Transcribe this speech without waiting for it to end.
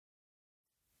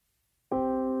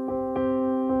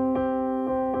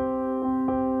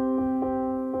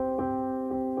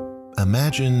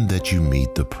Imagine that you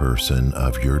meet the person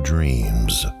of your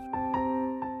dreams.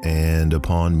 And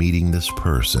upon meeting this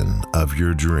person of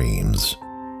your dreams,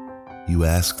 you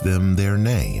ask them their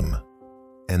name,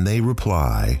 and they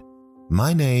reply,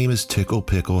 "My name is Tickle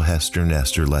Pickle Hester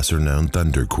Nestor, lesser known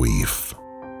Thunderqueef."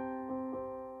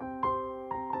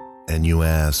 And you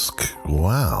ask,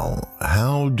 "Wow,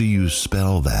 how do you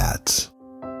spell that?"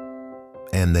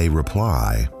 And they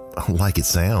reply, "Like it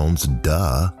sounds,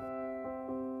 duh."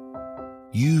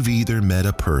 You've either met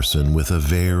a person with a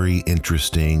very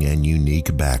interesting and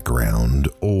unique background,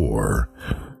 or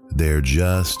they're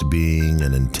just being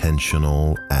an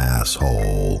intentional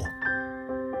asshole.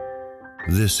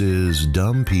 This is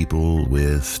Dumb People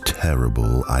with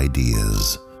Terrible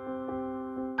Ideas.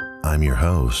 I'm your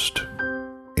host,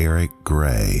 Eric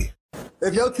Gray.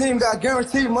 If your team got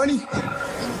guaranteed money,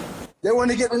 they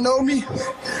want to get to know me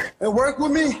and work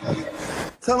with me,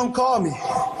 tell them call me.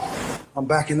 I'm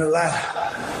back in the lab.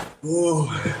 Ooh.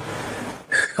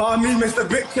 Call me Mr.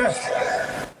 Big Chest.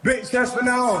 Big Chest for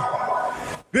now on.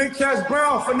 Big Chest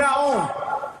Brown for now on.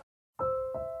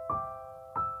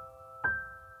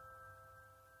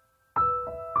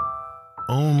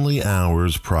 Only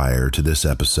hours prior to this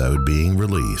episode being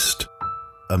released,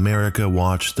 America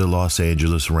watched the Los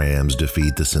Angeles Rams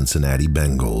defeat the Cincinnati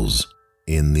Bengals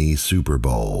in the Super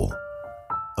Bowl.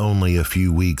 Only a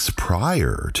few weeks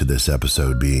prior to this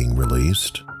episode being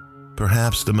released,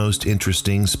 perhaps the most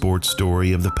interesting sports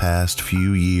story of the past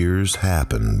few years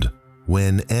happened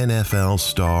when NFL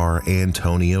star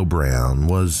Antonio Brown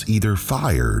was either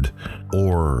fired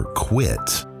or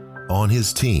quit on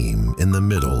his team in the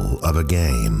middle of a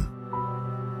game.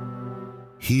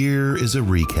 Here is a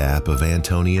recap of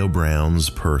Antonio Brown's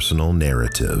personal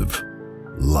narrative,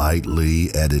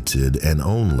 lightly edited and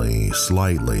only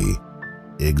slightly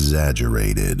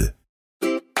exaggerated.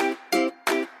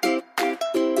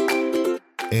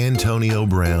 Antonio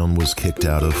Brown was kicked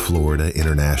out of Florida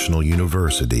International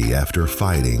University after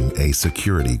fighting a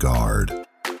security guard.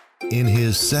 In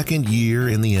his second year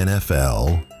in the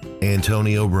NFL,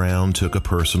 Antonio Brown took a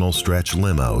personal stretch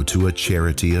limo to a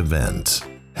charity event,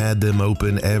 had them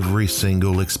open every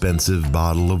single expensive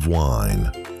bottle of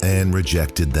wine, and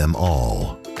rejected them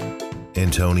all.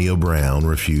 Antonio Brown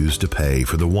refused to pay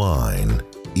for the wine,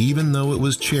 even though it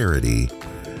was charity,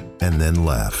 and then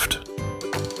left.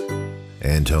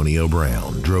 Antonio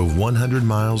Brown drove 100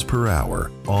 miles per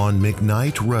hour on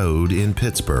McKnight Road in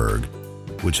Pittsburgh,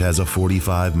 which has a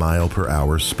 45 mile per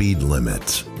hour speed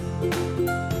limit.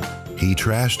 He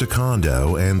trashed a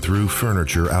condo and threw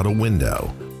furniture out a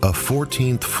window, a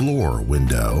 14th floor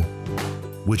window,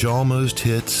 which almost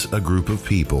hit a group of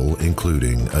people,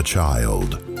 including a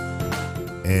child.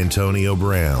 Antonio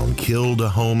Brown killed a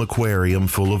home aquarium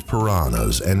full of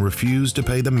piranhas and refused to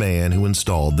pay the man who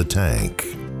installed the tank.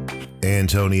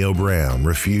 Antonio Brown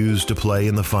refused to play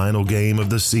in the final game of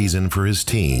the season for his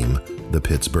team, the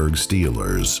Pittsburgh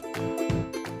Steelers.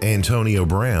 Antonio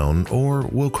Brown, or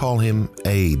we'll call him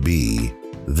AB,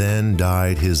 then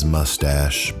dyed his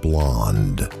mustache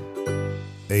blonde.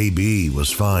 AB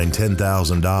was fined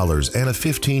 $10,000 and a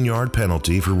 15-yard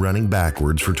penalty for running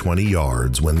backwards for 20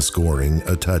 yards when scoring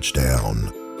a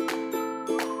touchdown.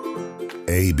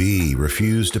 AB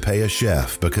refused to pay a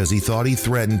chef because he thought he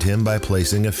threatened him by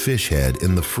placing a fish head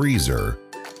in the freezer,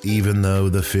 even though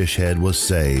the fish head was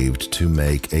saved to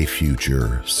make a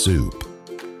future soup.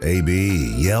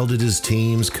 AB yelled at his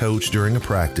team's coach during a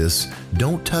practice,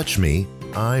 "Don't touch me,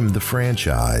 I'm the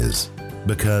franchise,"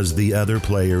 because the other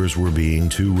players were being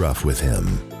too rough with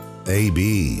him.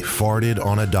 AB farted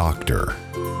on a doctor.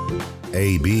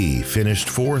 AB finished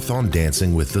fourth on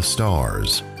Dancing with the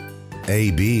Stars.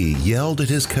 AB yelled at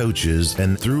his coaches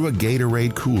and threw a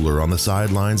Gatorade cooler on the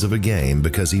sidelines of a game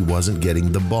because he wasn't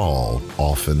getting the ball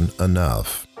often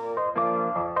enough.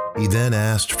 He then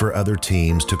asked for other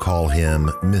teams to call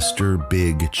him Mr.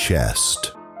 Big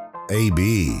Chest.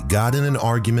 AB got in an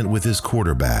argument with his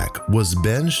quarterback, was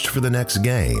benched for the next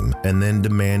game, and then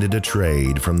demanded a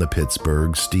trade from the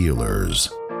Pittsburgh Steelers.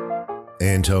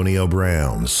 Antonio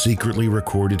Brown secretly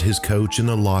recorded his coach in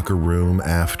the locker room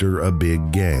after a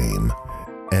big game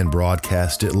and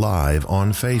broadcast it live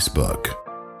on Facebook.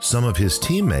 Some of his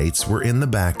teammates were in the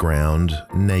background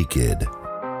naked.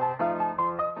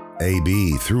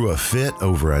 AB threw a fit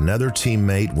over another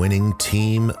teammate winning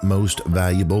Team Most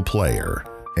Valuable Player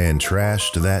and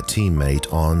trashed that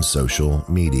teammate on social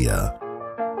media.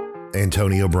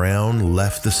 Antonio Brown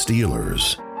left the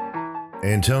Steelers.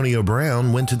 Antonio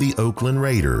Brown went to the Oakland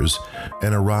Raiders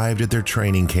and arrived at their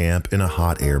training camp in a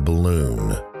hot air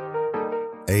balloon.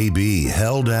 AB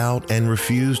held out and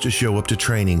refused to show up to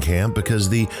training camp because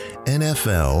the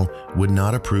NFL would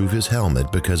not approve his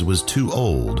helmet because it was too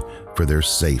old for their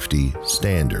safety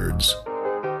standards.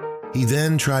 He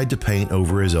then tried to paint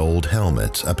over his old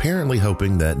helmet, apparently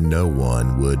hoping that no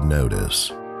one would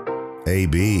notice.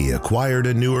 AB acquired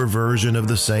a newer version of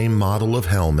the same model of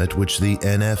helmet which the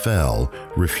NFL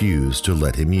refused to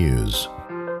let him use.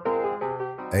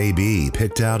 AB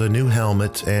picked out a new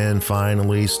helmet and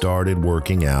finally started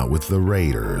working out with the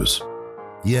Raiders.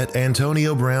 Yet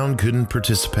Antonio Brown couldn't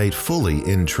participate fully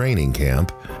in training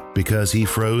camp because he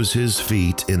froze his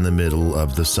feet in the middle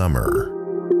of the summer.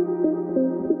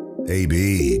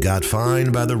 AB got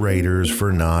fined by the Raiders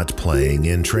for not playing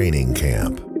in training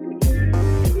camp.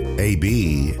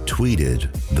 AB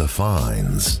tweeted the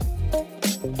fines.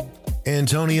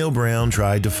 Antonio Brown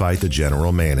tried to fight the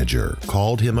general manager,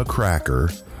 called him a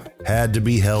cracker, had to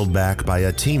be held back by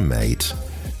a teammate.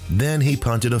 Then he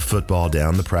punted a football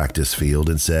down the practice field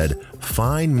and said,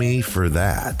 "Fine me for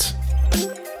that."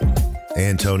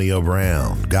 Antonio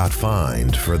Brown got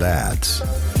fined for that.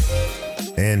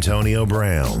 Antonio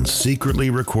Brown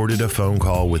secretly recorded a phone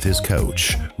call with his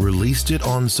coach, released it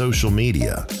on social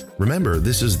media. Remember,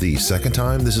 this is the second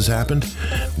time this has happened,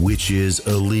 which is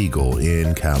illegal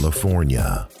in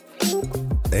California.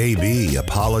 AB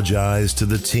apologized to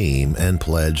the team and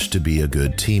pledged to be a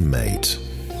good teammate.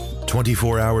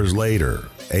 24 hours later,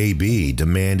 AB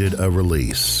demanded a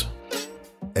release.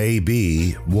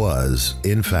 AB was,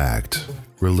 in fact,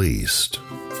 released.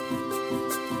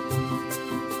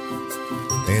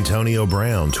 Antonio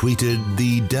Brown tweeted,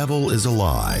 "The devil is a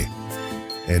lie."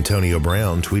 Antonio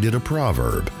Brown tweeted a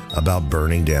proverb about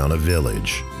burning down a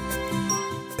village.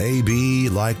 AB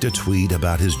liked a tweet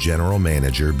about his general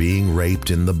manager being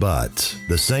raped in the butt,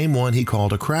 the same one he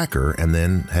called a cracker and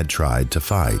then had tried to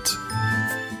fight.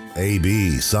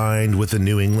 AB signed with the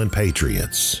New England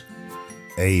Patriots.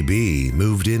 AB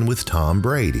moved in with Tom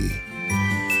Brady.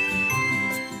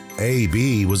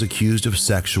 AB was accused of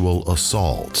sexual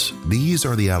assault. These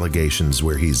are the allegations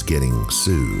where he's getting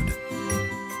sued.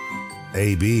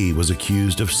 AB was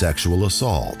accused of sexual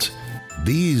assault.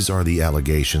 These are the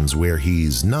allegations where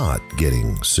he's not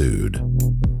getting sued.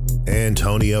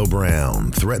 Antonio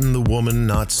Brown threatened the woman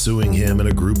not suing him in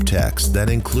a group text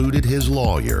that included his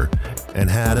lawyer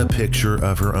and had a picture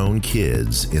of her own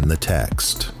kids in the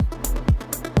text.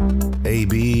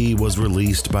 AB was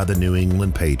released by the New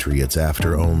England Patriots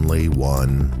after only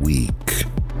 1 week.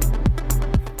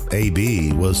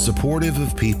 AB was supportive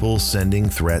of people sending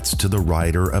threats to the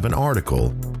writer of an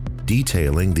article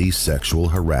detailing these sexual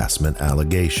harassment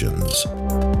allegations.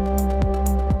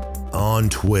 On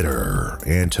Twitter,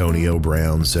 Antonio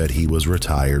Brown said he was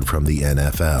retired from the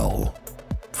NFL.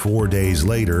 4 days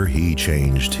later, he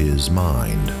changed his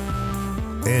mind.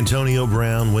 Antonio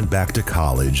Brown went back to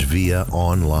college via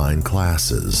online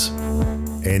classes.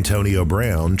 Antonio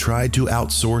Brown tried to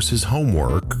outsource his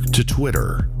homework to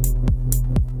Twitter.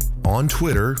 On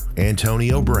Twitter,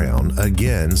 Antonio Brown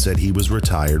again said he was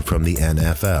retired from the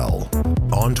NFL.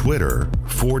 On Twitter,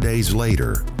 4 days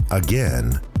later,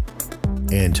 again,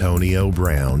 Antonio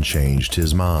Brown changed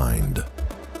his mind.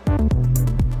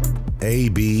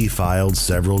 AB filed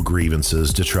several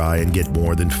grievances to try and get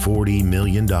more than $40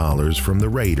 million from the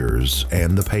Raiders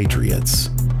and the Patriots.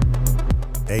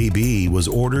 AB was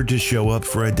ordered to show up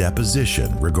for a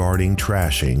deposition regarding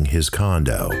trashing his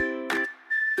condo.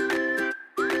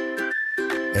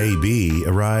 AB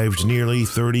arrived nearly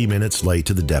 30 minutes late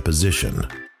to the deposition.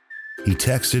 He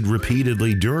texted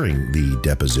repeatedly during the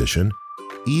deposition,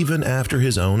 even after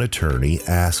his own attorney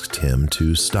asked him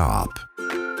to stop.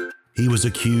 He was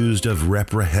accused of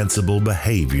reprehensible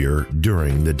behavior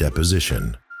during the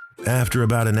deposition. After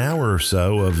about an hour or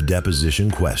so of deposition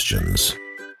questions,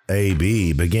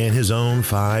 AB began his own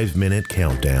 5-minute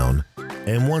countdown,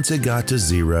 and once it got to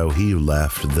 0, he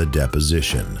left the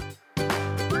deposition.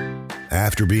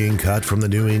 After being cut from the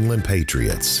New England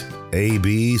Patriots,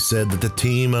 AB said that the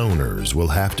team owners will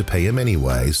have to pay him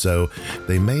anyway, so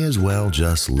they may as well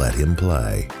just let him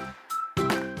play.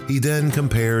 He then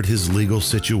compared his legal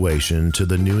situation to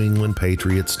the New England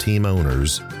Patriots team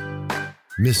owners'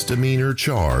 misdemeanor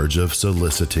charge of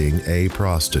soliciting a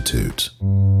prostitute.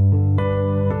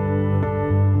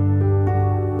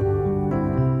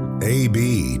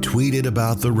 AB tweeted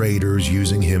about the Raiders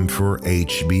using him for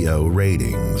HBO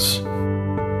ratings.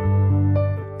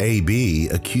 AB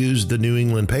accused the New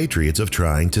England Patriots of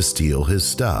trying to steal his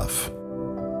stuff.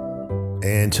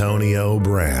 Antonio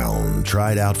Brown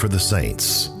tried out for the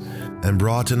Saints and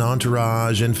brought an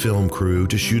entourage and film crew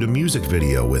to shoot a music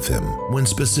video with him when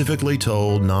specifically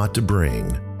told not to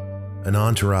bring an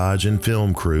entourage and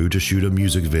film crew to shoot a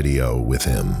music video with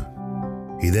him.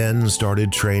 He then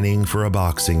started training for a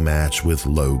boxing match with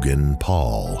Logan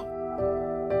Paul.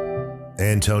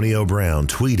 Antonio Brown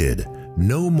tweeted,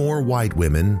 "No more white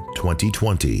women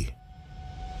 2020."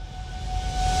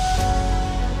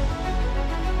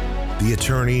 The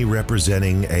attorney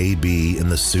representing AB in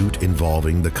the suit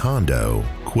involving the condo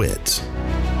quit.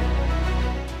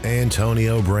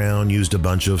 Antonio Brown used a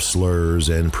bunch of slurs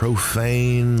and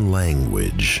profane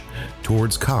language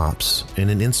towards cops in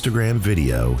an Instagram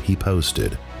video he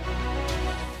posted.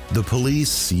 The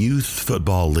Police Youth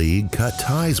Football League cut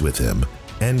ties with him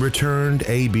and returned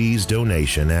AB's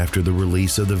donation after the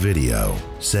release of the video,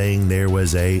 saying there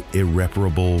was an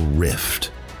irreparable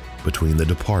rift between the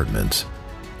department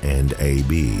and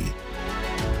AB.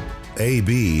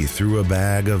 AB threw a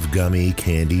bag of gummy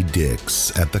candy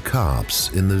dicks at the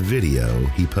cops in the video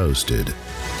he posted.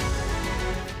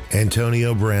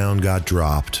 Antonio Brown got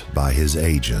dropped by his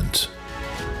agent.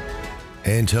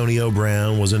 Antonio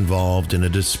Brown was involved in a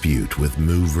dispute with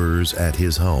movers at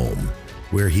his home,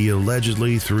 where he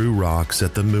allegedly threw rocks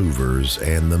at the movers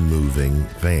and the moving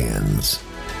vans.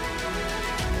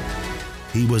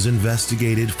 He was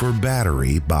investigated for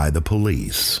battery by the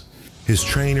police. His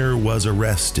trainer was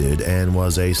arrested and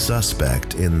was a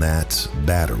suspect in that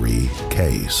battery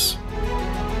case.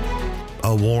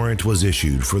 A warrant was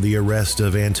issued for the arrest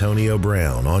of Antonio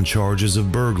Brown on charges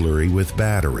of burglary with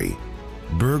battery,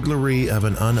 burglary of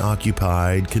an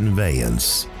unoccupied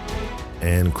conveyance,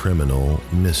 and criminal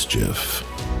mischief.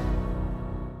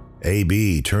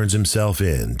 AB turns himself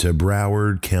in to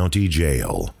Broward County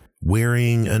Jail,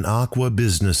 wearing an aqua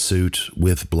business suit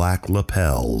with black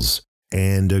lapels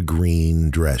and a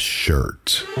green dress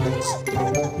shirt.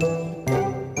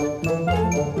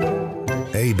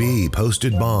 AB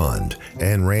posted bond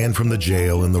and ran from the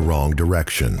jail in the wrong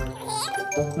direction.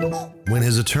 When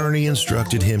his attorney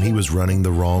instructed him he was running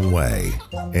the wrong way,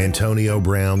 Antonio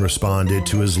Brown responded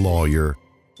to his lawyer,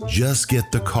 "Just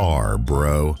get the car,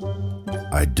 bro.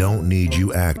 I don't need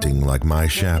you acting like my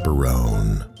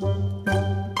chaperone."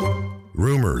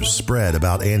 Rumors spread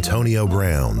about Antonio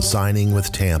Brown signing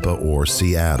with Tampa or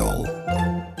Seattle.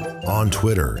 On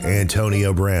Twitter,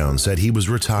 Antonio Brown said he was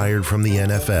retired from the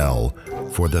NFL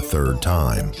for the third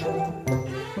time.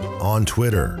 On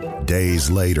Twitter, days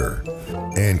later,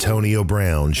 Antonio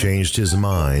Brown changed his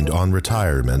mind on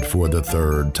retirement for the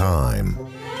third time.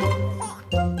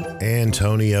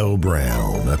 Antonio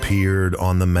Brown appeared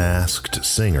on The Masked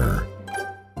Singer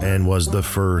and was the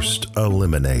first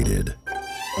eliminated.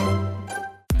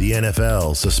 The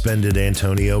NFL suspended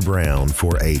Antonio Brown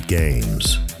for 8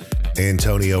 games.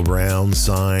 Antonio Brown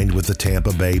signed with the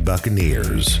Tampa Bay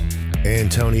Buccaneers.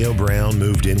 Antonio Brown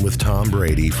moved in with Tom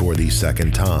Brady for the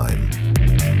second time.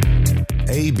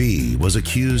 AB was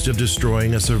accused of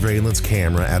destroying a surveillance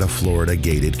camera at a Florida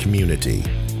gated community.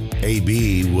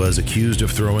 AB was accused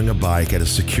of throwing a bike at a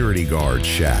security guard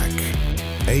shack.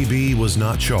 AB was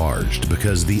not charged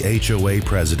because the HOA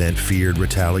president feared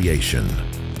retaliation.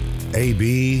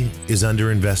 AB is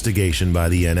under investigation by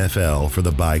the NFL for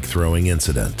the bike throwing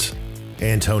incident.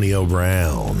 Antonio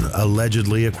Brown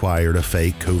allegedly acquired a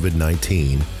fake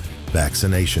COVID-19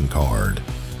 vaccination card.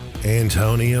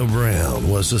 Antonio Brown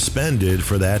was suspended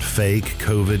for that fake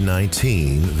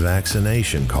COVID-19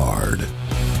 vaccination card.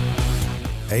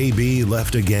 AB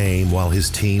left a game while his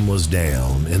team was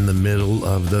down in the middle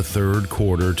of the third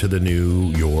quarter to the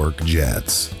New York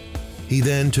Jets. He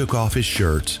then took off his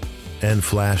shirt and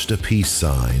flashed a peace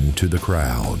sign to the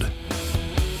crowd.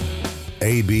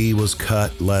 AB was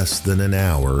cut less than an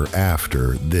hour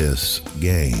after this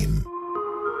game.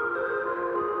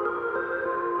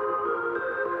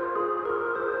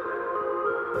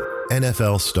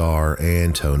 NFL star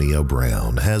Antonio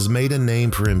Brown has made a name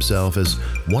for himself as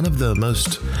one of the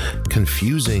most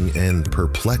confusing and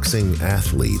perplexing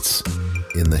athletes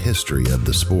in the history of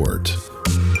the sport.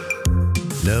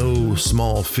 No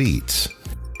small feat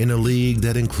in a league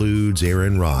that includes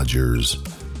Aaron Rodgers,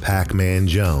 Pac-Man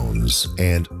Jones,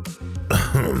 and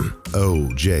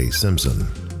O.J. Simpson.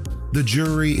 The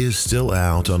jury is still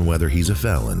out on whether he's a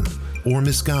felon, or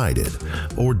misguided,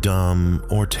 or dumb,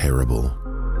 or terrible.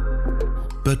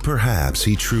 But perhaps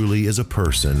he truly is a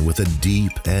person with a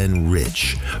deep and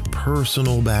rich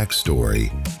personal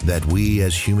backstory that we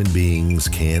as human beings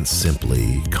can't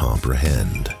simply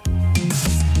comprehend.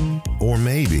 Or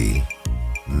maybe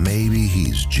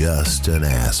he's just an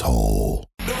asshole.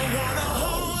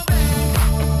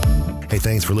 Hey,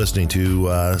 thanks for listening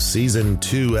to Season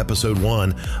 2, Episode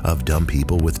 1 of Dumb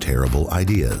People with Terrible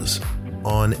Ideas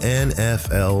on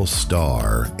NFL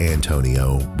star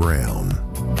Antonio Brown.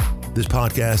 This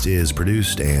podcast is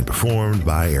produced and performed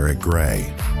by Eric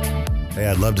Gray. Hey,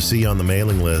 I'd love to see you on the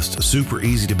mailing list. Super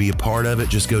easy to be a part of it.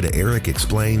 Just go to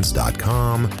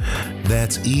ericexplains.com.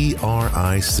 That's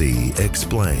ERIC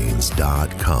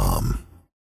explains.com.